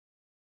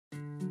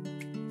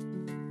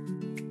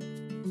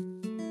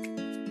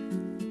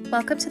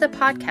Welcome to the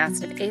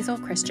podcast of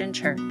Azle Christian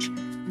Church.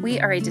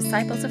 We are a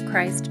Disciples of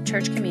Christ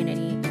church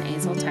community in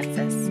Azle,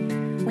 Texas.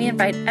 We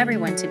invite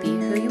everyone to be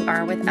who you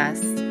are with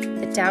us,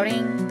 the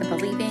doubting, the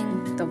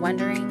believing, the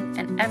wondering,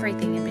 and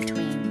everything in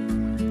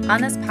between. On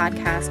this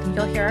podcast,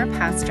 you'll hear our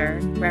pastor,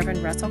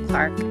 Reverend Russell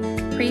Clark,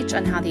 preach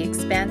on how the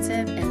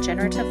expansive and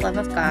generative love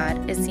of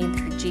God is seen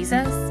through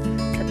Jesus,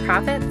 the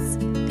prophets,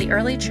 the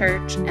early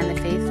church, and the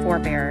faith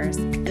forebearers,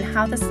 and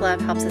how this love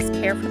helps us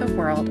care for the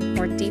world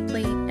more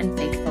deeply and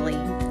faithfully.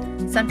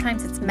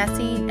 Sometimes it's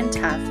messy and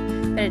tough,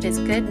 but it is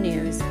good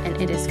news, and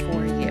it is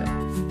for you.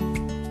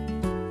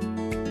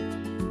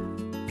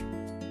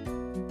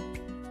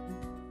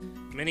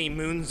 Many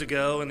moons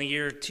ago in the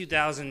year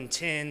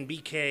 2010,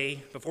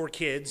 BK, before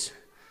kids,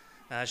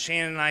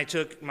 Shannon and I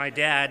took my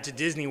dad to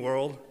Disney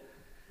World.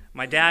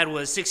 My dad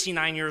was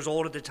 69 years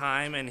old at the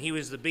time, and he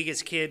was the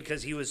biggest kid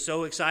because he was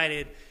so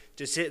excited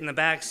to sit in the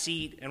back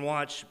seat and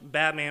watch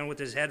Batman with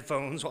his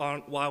headphones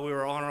while we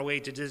were on our way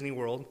to Disney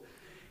World.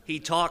 He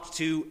talked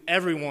to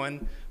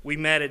everyone we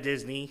met at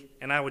Disney,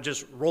 and I would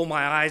just roll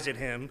my eyes at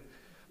him.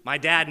 My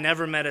dad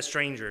never met a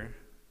stranger.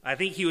 I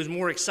think he was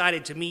more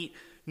excited to meet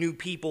new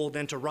people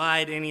than to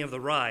ride any of the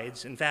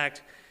rides. In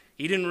fact,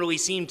 he didn't really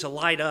seem to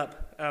light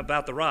up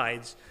about the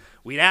rides.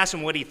 We'd asked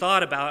him what he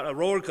thought about a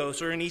roller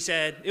coaster, and he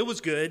said it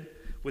was good,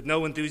 with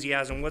no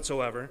enthusiasm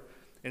whatsoever.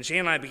 And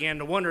Shannon and I began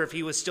to wonder if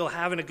he was still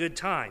having a good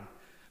time.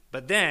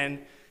 But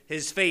then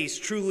his face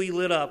truly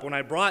lit up when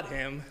I brought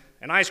him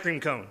an ice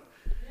cream cone.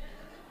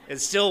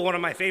 It's still one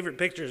of my favorite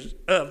pictures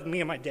of me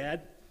and my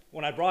dad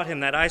when I brought him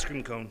that ice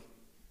cream cone.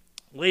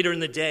 Later in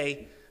the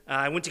day,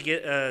 I went to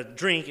get a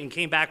drink and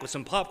came back with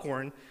some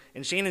popcorn.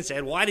 And Shannon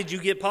said, "Why did you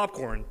get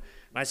popcorn?"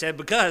 And I said,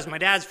 "Because my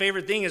dad's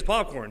favorite thing is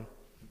popcorn."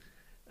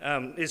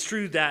 It's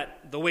true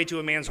that the way to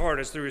a man's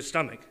heart is through his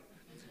stomach.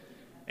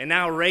 And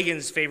now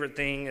Reagan's favorite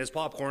thing is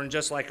popcorn,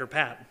 just like her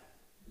Pat.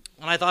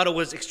 And I thought it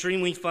was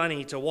extremely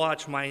funny to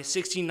watch my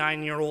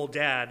 69-year-old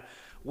dad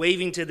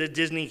waving to the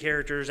Disney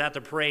characters at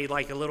the parade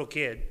like a little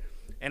kid.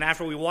 And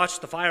after we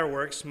watched the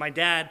fireworks, my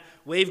dad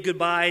waved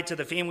goodbye to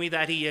the family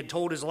that he had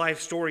told his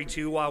life story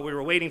to while we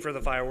were waiting for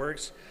the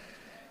fireworks.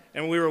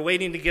 And we were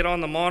waiting to get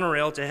on the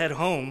monorail to head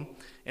home.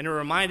 And it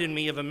reminded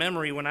me of a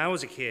memory when I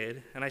was a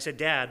kid. And I said,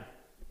 "Dad,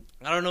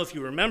 I don't know if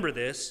you remember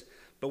this,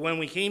 but when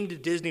we came to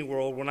Disney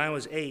World when I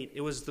was 8,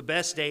 it was the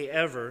best day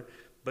ever,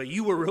 but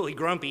you were really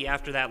grumpy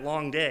after that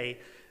long day."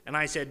 And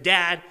I said,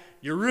 "Dad,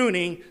 you're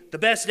ruining the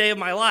best day of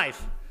my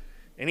life."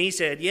 And he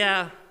said,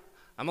 "Yeah,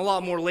 I'm a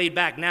lot more laid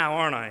back now,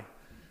 aren't I?"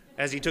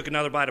 As he took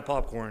another bite of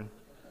popcorn.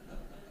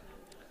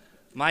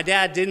 My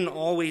dad didn't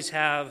always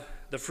have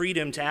the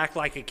freedom to act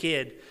like a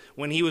kid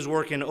when he was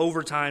working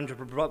overtime to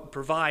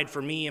provide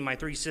for me and my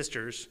 3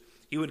 sisters.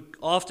 He would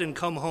often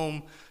come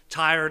home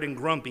tired and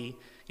grumpy.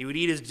 He would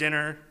eat his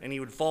dinner, and he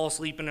would fall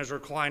asleep in his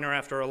recliner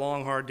after a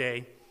long, hard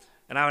day.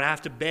 And I would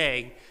have to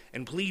beg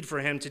and plead for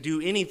him to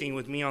do anything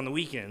with me on the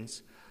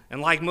weekends.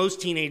 And like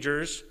most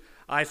teenagers,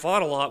 I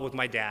fought a lot with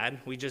my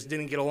dad. We just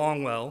didn't get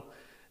along well.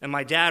 And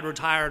my dad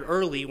retired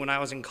early when I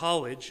was in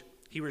college.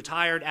 He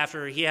retired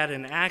after he had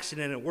an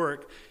accident at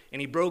work, and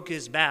he broke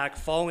his back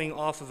falling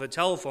off of a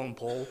telephone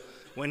pole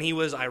when he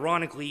was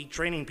ironically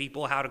training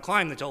people how to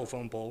climb the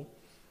telephone pole.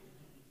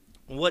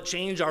 What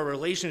changed our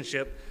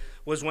relationship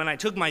was when I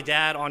took my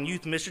dad on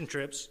youth mission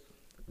trips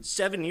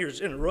 7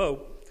 years in a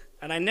row,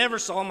 and I never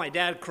saw my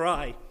dad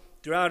cry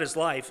throughout his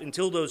life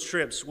until those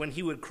trips, when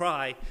he would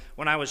cry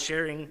when I was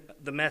sharing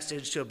the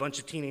message to a bunch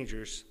of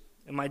teenagers.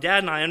 And my dad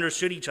and I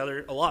understood each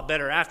other a lot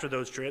better after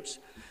those trips.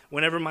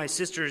 Whenever my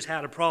sisters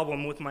had a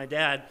problem with my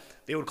dad,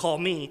 they would call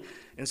me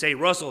and say,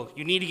 "Russell,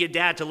 you need to get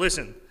Dad to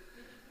listen."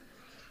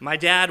 My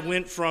dad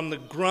went from the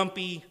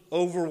grumpy,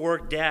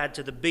 overworked dad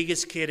to the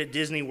biggest kid at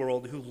Disney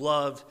World who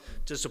loved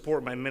to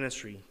support my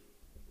ministry.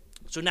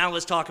 So now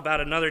let's talk about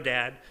another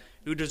dad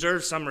who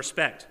deserves some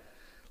respect.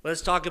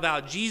 Let's talk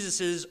about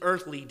Jesus'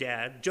 earthly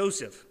dad,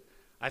 Joseph.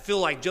 I feel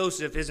like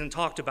Joseph isn't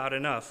talked about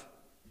enough.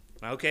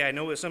 Okay, I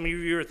know what some of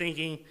you are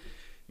thinking.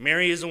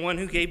 Mary is the one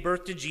who gave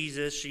birth to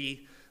Jesus.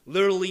 She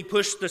literally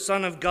pushed the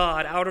Son of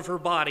God out of her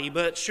body.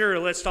 But sure,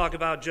 let's talk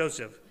about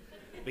Joseph.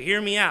 But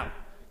hear me out,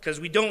 because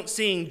we don't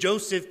sing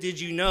 "Joseph, did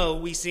you know?"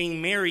 We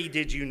sing "Mary,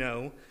 did you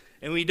know?"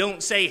 And we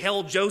don't say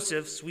 "Hail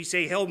Josephs," we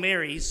say "Hail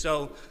Marys."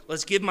 So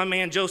let's give my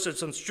man Joseph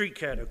some street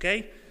cred,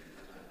 okay?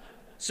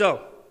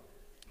 So,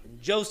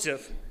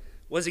 Joseph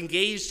was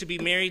engaged to be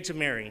married to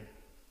Mary.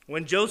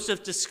 When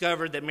Joseph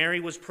discovered that Mary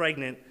was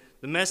pregnant,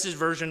 the Message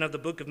version of the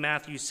book of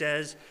Matthew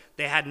says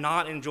they had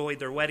not enjoyed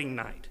their wedding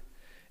night.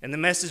 And the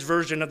Message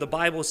version of the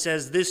Bible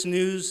says this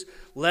news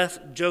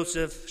left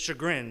Joseph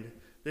chagrined.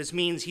 This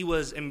means he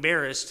was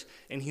embarrassed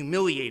and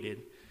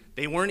humiliated.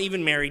 They weren't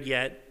even married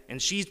yet,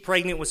 and she's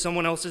pregnant with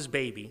someone else's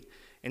baby.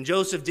 And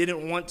Joseph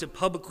didn't want to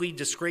publicly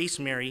disgrace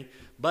Mary,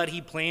 but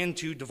he planned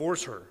to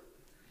divorce her.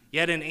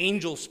 Yet an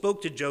angel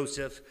spoke to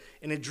Joseph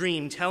in a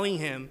dream, telling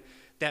him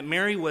that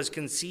Mary was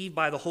conceived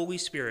by the Holy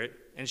Spirit,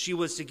 and she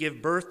was to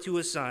give birth to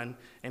a son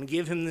and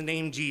give him the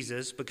name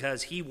Jesus,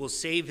 because he will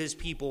save his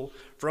people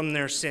from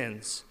their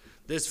sins.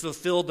 This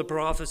fulfilled the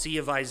prophecy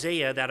of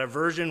Isaiah that a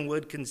virgin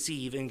would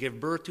conceive and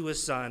give birth to a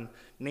son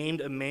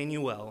named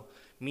Emmanuel,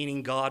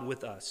 meaning God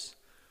with us.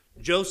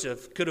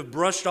 Joseph could have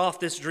brushed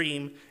off this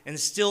dream and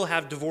still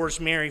have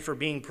divorced Mary for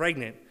being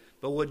pregnant.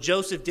 But what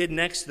Joseph did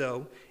next,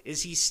 though,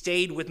 is he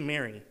stayed with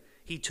Mary.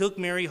 He took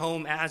Mary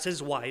home as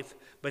his wife,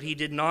 but he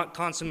did not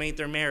consummate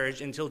their marriage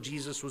until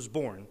Jesus was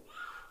born.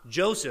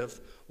 Joseph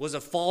was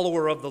a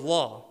follower of the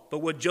law,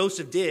 but what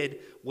Joseph did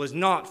was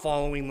not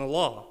following the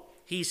law.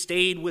 He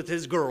stayed with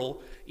his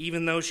girl,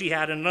 even though she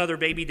had another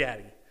baby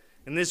daddy.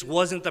 And this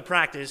wasn't the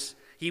practice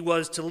he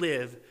was to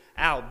live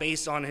out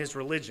based on his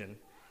religion.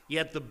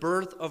 Yet the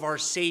birth of our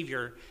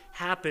Savior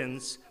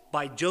happens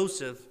by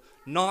Joseph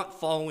not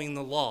following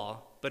the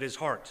law, but his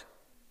heart.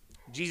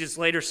 Jesus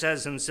later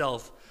says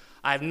himself,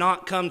 "I have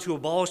not come to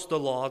abolish the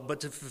law,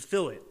 but to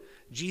fulfill it."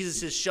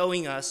 Jesus is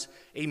showing us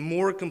a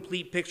more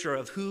complete picture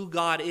of who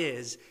God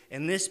is,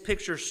 and this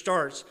picture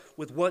starts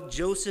with what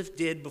Joseph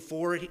did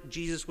before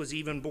Jesus was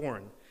even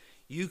born.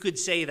 You could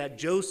say that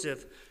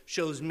Joseph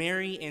shows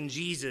Mary and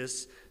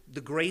Jesus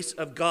the grace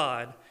of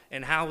God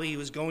and how he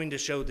was going to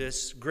show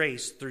this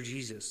grace through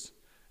Jesus.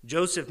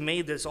 Joseph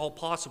made this all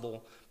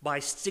possible by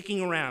sticking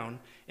around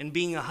and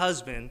being a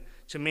husband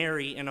to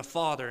Mary and a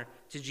father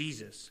to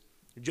Jesus.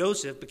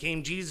 Joseph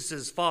became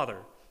Jesus'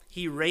 father.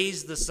 He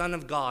raised the Son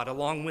of God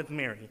along with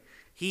Mary.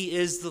 He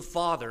is the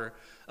father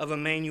of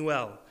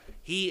Emmanuel.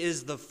 He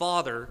is the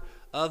father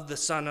of the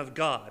Son of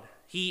God.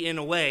 He, in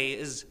a way,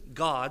 is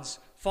God's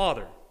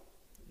father.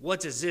 What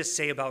does this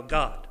say about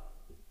God?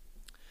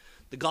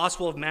 The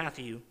Gospel of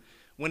Matthew,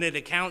 when it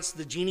accounts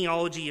the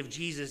genealogy of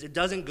Jesus, it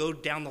doesn't go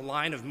down the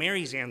line of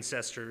Mary's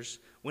ancestors.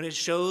 When it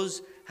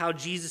shows how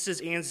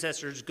Jesus'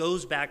 ancestors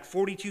goes back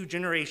 42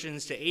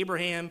 generations to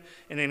Abraham,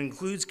 and it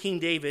includes King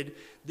David,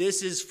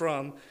 this is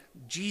from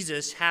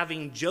Jesus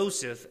having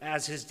Joseph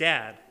as his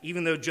dad,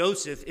 even though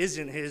Joseph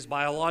isn't his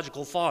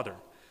biological father.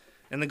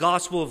 And the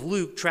Gospel of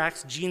Luke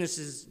tracks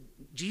Jesus'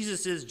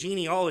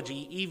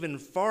 genealogy even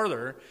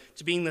farther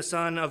to being the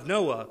son of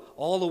Noah,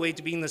 all the way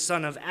to being the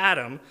son of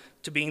Adam,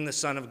 to being the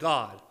son of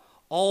God.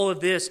 All of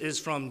this is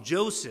from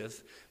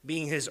Joseph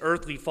being his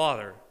earthly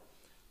father.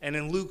 And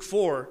in Luke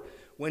 4,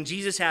 when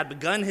Jesus had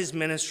begun his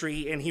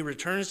ministry and he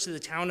returns to the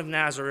town of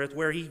Nazareth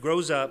where he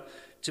grows up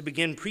to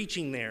begin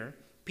preaching there,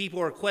 people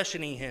are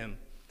questioning him.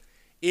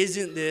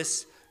 Isn't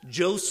this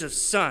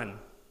Joseph's son?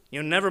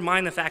 Never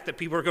mind the fact that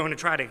people are going to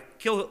try to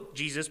kill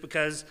Jesus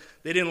because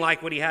they didn't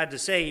like what he had to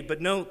say. But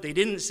no, they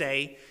didn't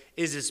say,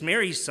 is this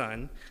Mary's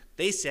son?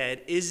 They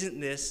said, isn't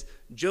this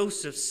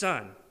Joseph's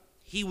son?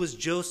 He was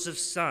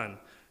Joseph's son.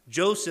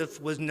 Joseph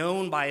was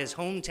known by his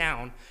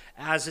hometown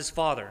as his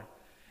father.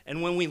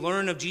 And when we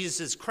learn of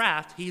Jesus'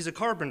 craft, he's a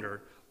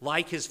carpenter,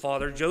 like his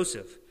father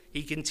Joseph.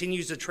 He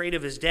continues the trade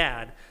of his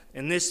dad,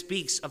 and this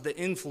speaks of the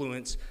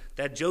influence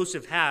that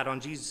Joseph had on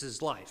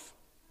Jesus' life.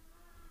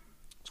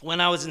 So when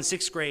I was in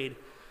 6th grade,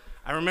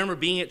 I remember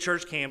being at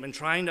church camp and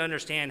trying to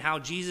understand how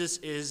Jesus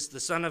is the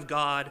Son of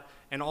God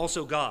and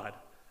also God.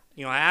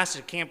 I asked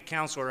a camp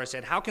counselor, I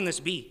said, how can this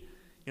be?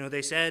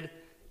 They said,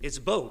 it's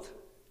both.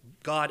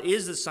 God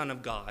is the Son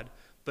of God,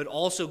 but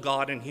also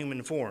God in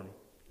human form.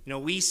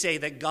 We say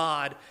that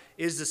God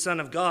is the Son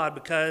of God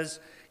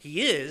because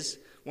he is,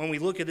 when we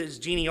look at his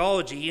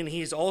genealogy, and he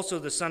is also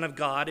the Son of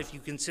God if you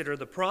consider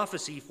the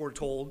prophecy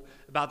foretold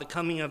about the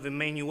coming of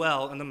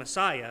Emmanuel and the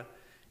Messiah.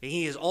 And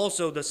he is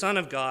also the Son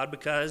of God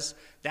because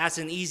that's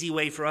an easy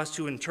way for us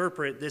to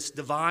interpret this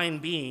divine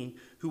being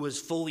who was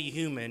fully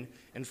human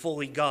and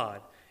fully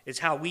God. It's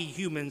how we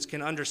humans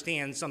can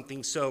understand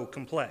something so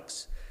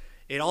complex.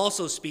 It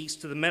also speaks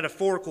to the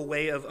metaphorical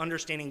way of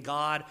understanding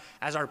God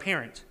as our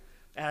parent,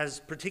 as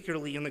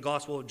particularly in the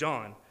Gospel of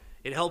John.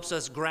 It helps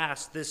us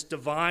grasp this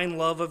divine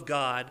love of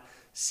God,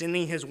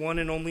 sending his one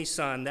and only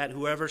Son, that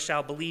whoever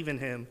shall believe in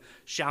him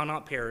shall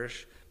not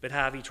perish, but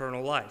have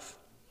eternal life.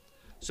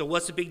 So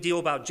what's the big deal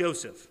about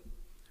Joseph?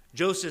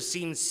 Joseph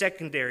seems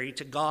secondary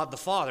to God the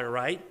Father,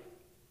 right?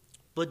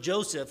 But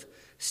Joseph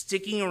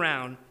sticking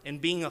around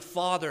and being a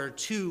father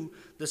to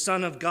the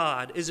Son of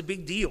God is a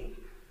big deal.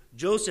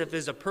 Joseph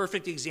is a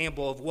perfect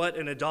example of what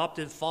an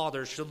adoptive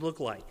father should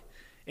look like.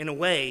 In a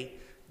way,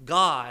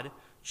 God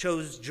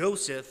chose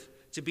Joseph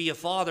to be a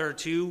father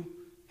to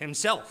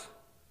himself.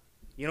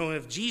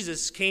 If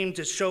Jesus came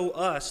to show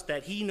us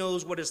that he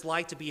knows what it's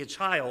like to be a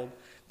child,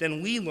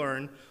 then we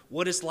learn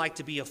what it's like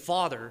to be a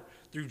father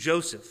through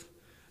Joseph.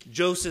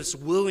 Joseph's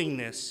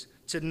willingness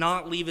to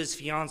not leave his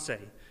fiancée.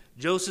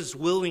 Joseph's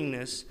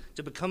willingness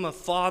to become a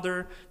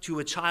father to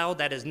a child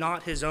that is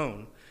not his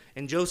own.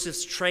 And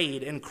Joseph's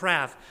trade and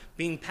craft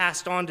being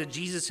passed on to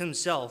Jesus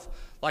himself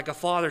like a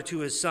father to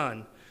his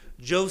son.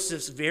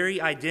 Joseph's very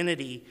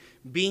identity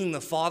being the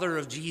father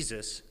of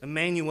Jesus,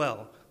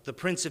 Emmanuel, the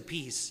Prince of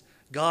Peace,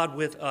 God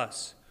with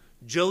us.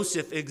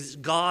 Joseph is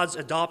God's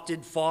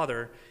adopted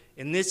father,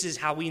 and this is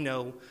how we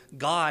know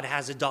God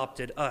has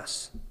adopted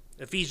us.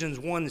 Ephesians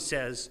 1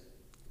 says,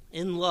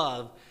 in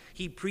love,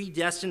 he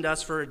predestined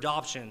us for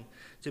adoption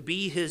to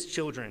be his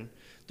children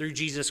through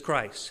Jesus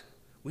Christ.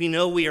 We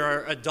know we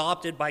are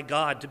adopted by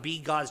God to be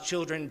God's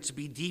children, to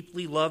be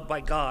deeply loved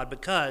by God,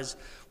 because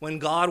when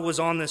God was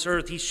on this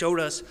earth, he showed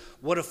us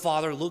what a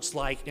father looks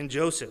like in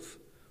Joseph,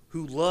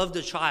 who loved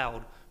a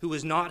child who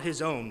was not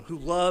his own, who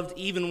loved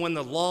even when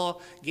the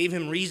law gave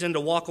him reason to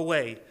walk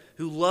away,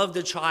 who loved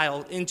a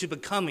child into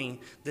becoming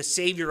the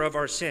Savior of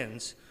our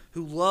sins,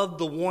 who loved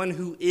the one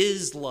who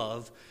is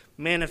love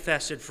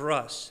manifested for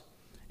us.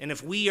 And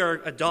if we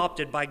are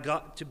adopted by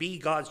God to be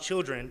God's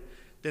children,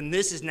 then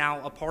this is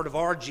now a part of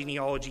our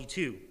genealogy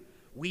too.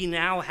 We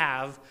now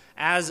have,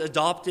 as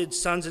adopted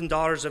sons and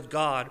daughters of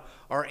God,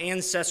 our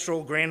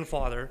ancestral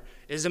grandfather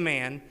is a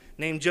man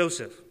named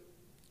Joseph.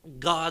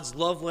 God's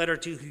love letter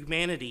to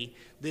humanity,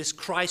 this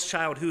Christ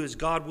child who is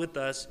God with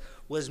us,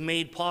 was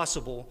made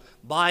possible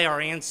by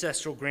our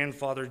ancestral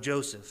grandfather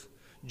Joseph.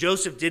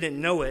 Joseph didn't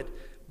know it,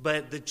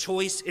 but the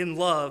choice in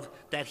love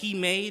that he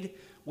made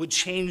would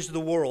change the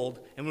world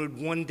and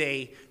would one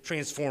day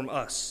transform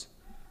us.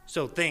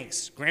 So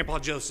thanks, Grandpa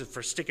Joseph,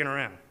 for sticking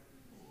around.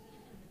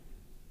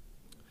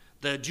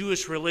 The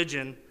Jewish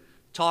religion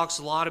talks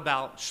a lot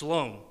about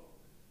shalom.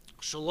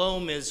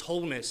 Shalom is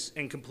wholeness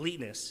and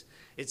completeness.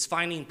 It's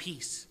finding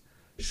peace.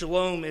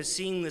 Shalom is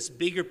seeing this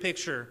bigger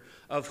picture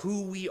of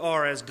who we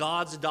are as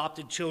God's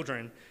adopted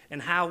children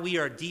and how we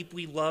are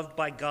deeply loved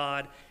by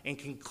God and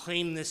can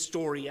claim this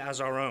story as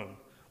our own.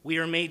 We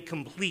are made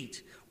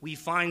complete. We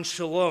find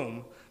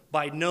shalom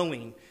by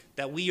knowing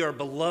that we are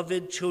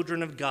beloved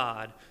children of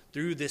God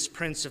through this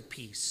Prince of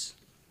Peace.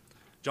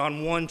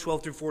 John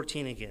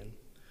 1:12-14 again.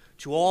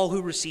 To all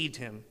who received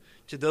him,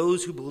 to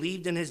those who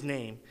believed in his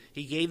name,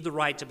 he gave the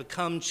right to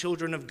become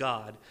children of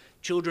God,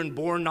 children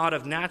born not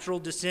of natural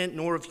descent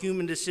nor of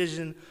human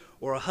decision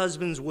or a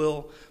husband's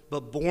will,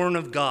 but born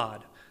of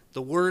God.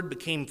 The Word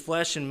became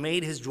flesh and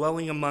made his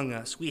dwelling among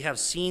us. We have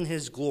seen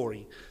his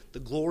glory, the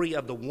glory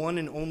of the one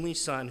and only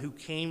Son who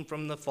came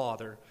from the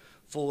Father,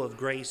 full of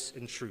grace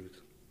and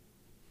truth.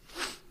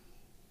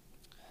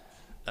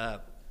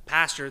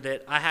 Pastor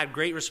that I had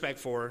great respect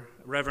for,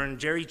 Reverend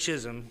Jerry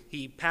Chisholm,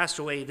 he passed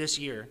away this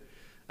year.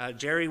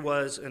 Jerry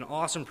was an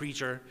awesome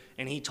preacher,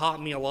 and he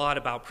taught me a lot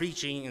about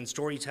preaching and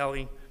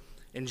storytelling.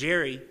 And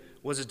Jerry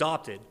was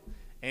adopted,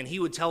 and he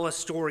would tell us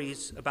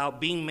stories about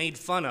being made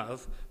fun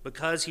of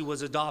because he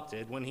was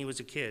adopted when he was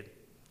a kid.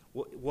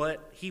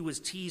 What he was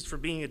teased for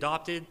being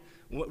adopted,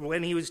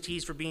 when he was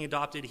teased for being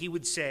adopted, he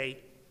would say,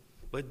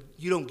 "But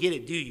you don't get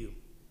it, do you?"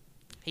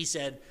 He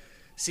said,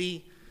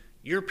 "See,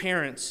 your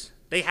parents,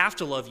 they have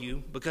to love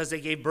you because they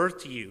gave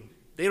birth to you.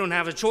 They don't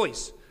have a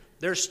choice.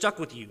 They're stuck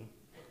with you.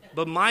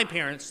 But my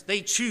parents,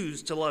 they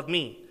choose to love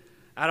me.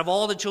 Out of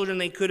all the children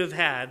they could have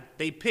had,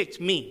 they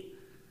picked me.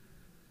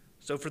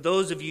 So for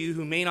those of you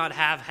who may not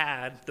have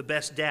had the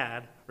best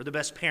dad or the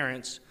best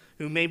parents,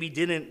 who maybe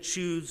didn't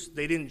choose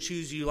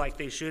you like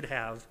they should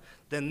have,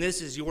 then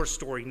this is your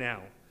story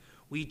now.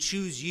 We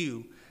choose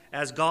you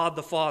as God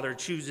the Father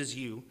chooses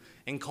you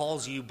and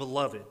calls you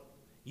beloved.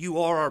 You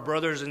are our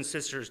brothers and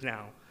sisters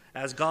now,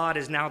 as God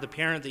is now the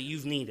parent that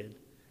you've needed.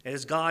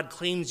 As God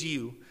claims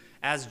you,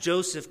 as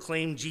Joseph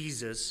claimed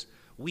Jesus,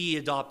 we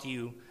adopt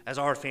you as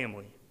our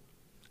family.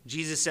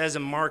 Jesus says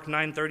in Mark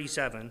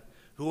 9:37,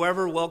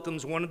 "Whoever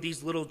welcomes one of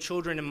these little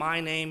children in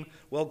my name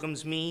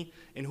welcomes me,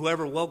 and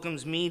whoever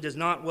welcomes me does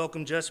not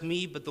welcome just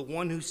me, but the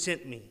one who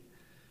sent me."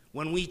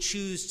 When we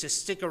choose to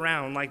stick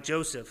around like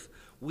Joseph,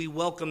 we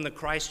welcome the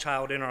Christ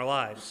child in our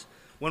lives.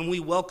 When we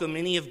welcome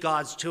any of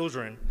God's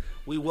children,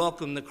 we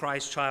welcome the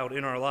Christ child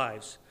in our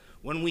lives.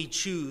 When we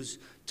choose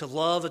to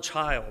love a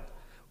child,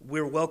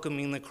 we're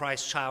welcoming the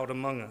Christ child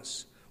among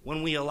us.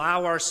 When we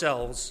allow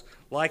ourselves,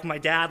 like my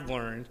dad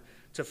learned,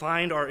 to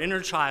find our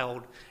inner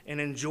child and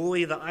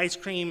enjoy the ice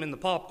cream and the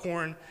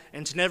popcorn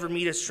and to never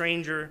meet a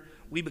stranger,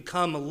 we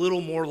become a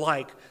little more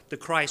like the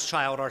Christ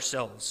child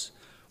ourselves.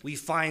 We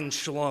find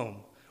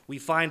shalom. We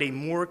find a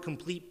more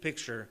complete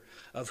picture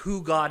of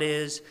who God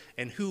is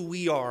and who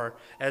we are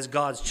as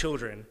God's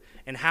children,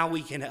 and how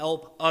we can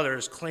help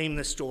others claim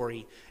the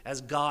story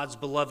as God's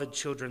beloved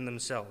children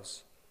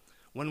themselves.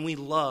 When we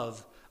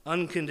love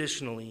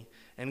unconditionally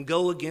and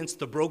go against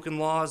the broken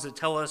laws that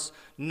tell us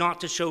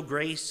not to show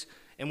grace,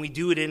 and we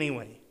do it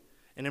anyway,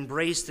 and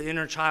embrace the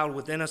inner child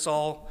within us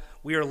all,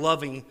 we are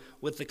loving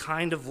with the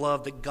kind of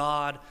love that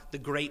God, the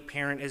great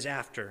parent, is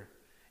after.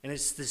 And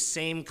it's the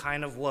same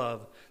kind of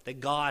love that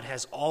God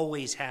has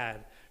always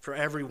had for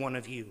every one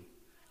of you.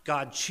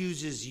 God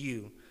chooses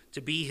you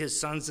to be his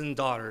sons and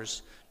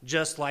daughters,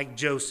 just like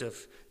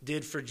Joseph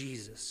did for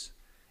Jesus.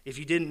 If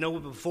you didn't know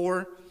it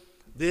before,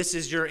 this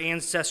is your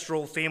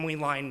ancestral family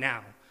line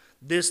now.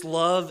 This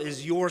love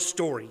is your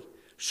story.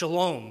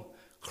 Shalom,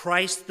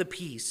 Christ the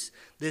peace.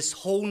 This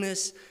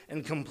wholeness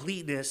and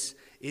completeness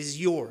is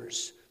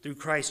yours through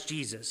Christ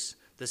Jesus,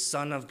 the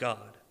Son of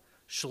God.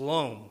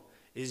 Shalom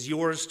is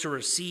yours to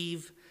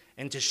receive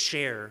and to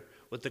share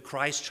with the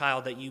Christ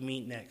child that you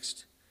meet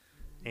next.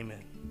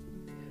 Amen.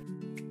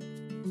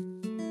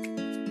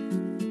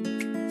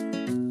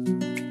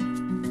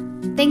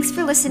 Thanks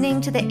for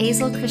listening to the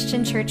Azel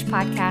Christian Church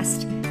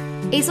podcast.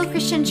 Azel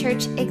Christian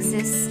Church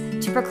exists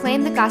to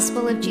proclaim the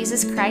gospel of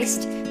Jesus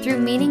Christ through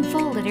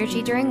meaningful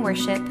liturgy during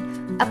worship,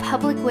 a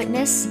public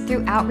witness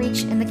through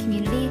outreach in the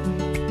community,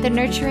 the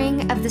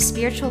nurturing of the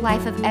spiritual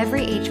life of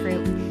every age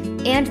group,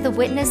 and the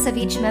witness of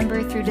each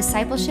member through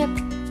discipleship,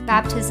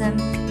 baptism,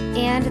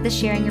 and the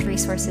sharing of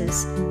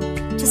resources.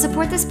 To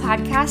support this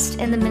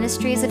podcast and the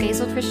ministries of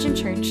Azel Christian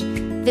Church,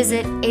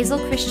 visit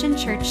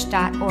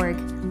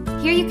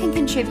azelchristianchurch.org. Here you can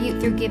contribute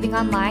through giving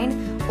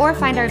online or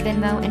find our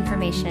Venmo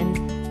information.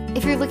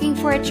 If you're looking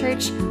for a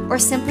church or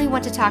simply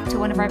want to talk to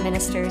one of our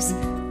ministers,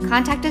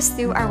 contact us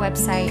through our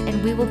website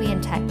and we will be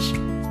in touch.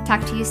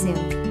 Talk to you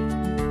soon.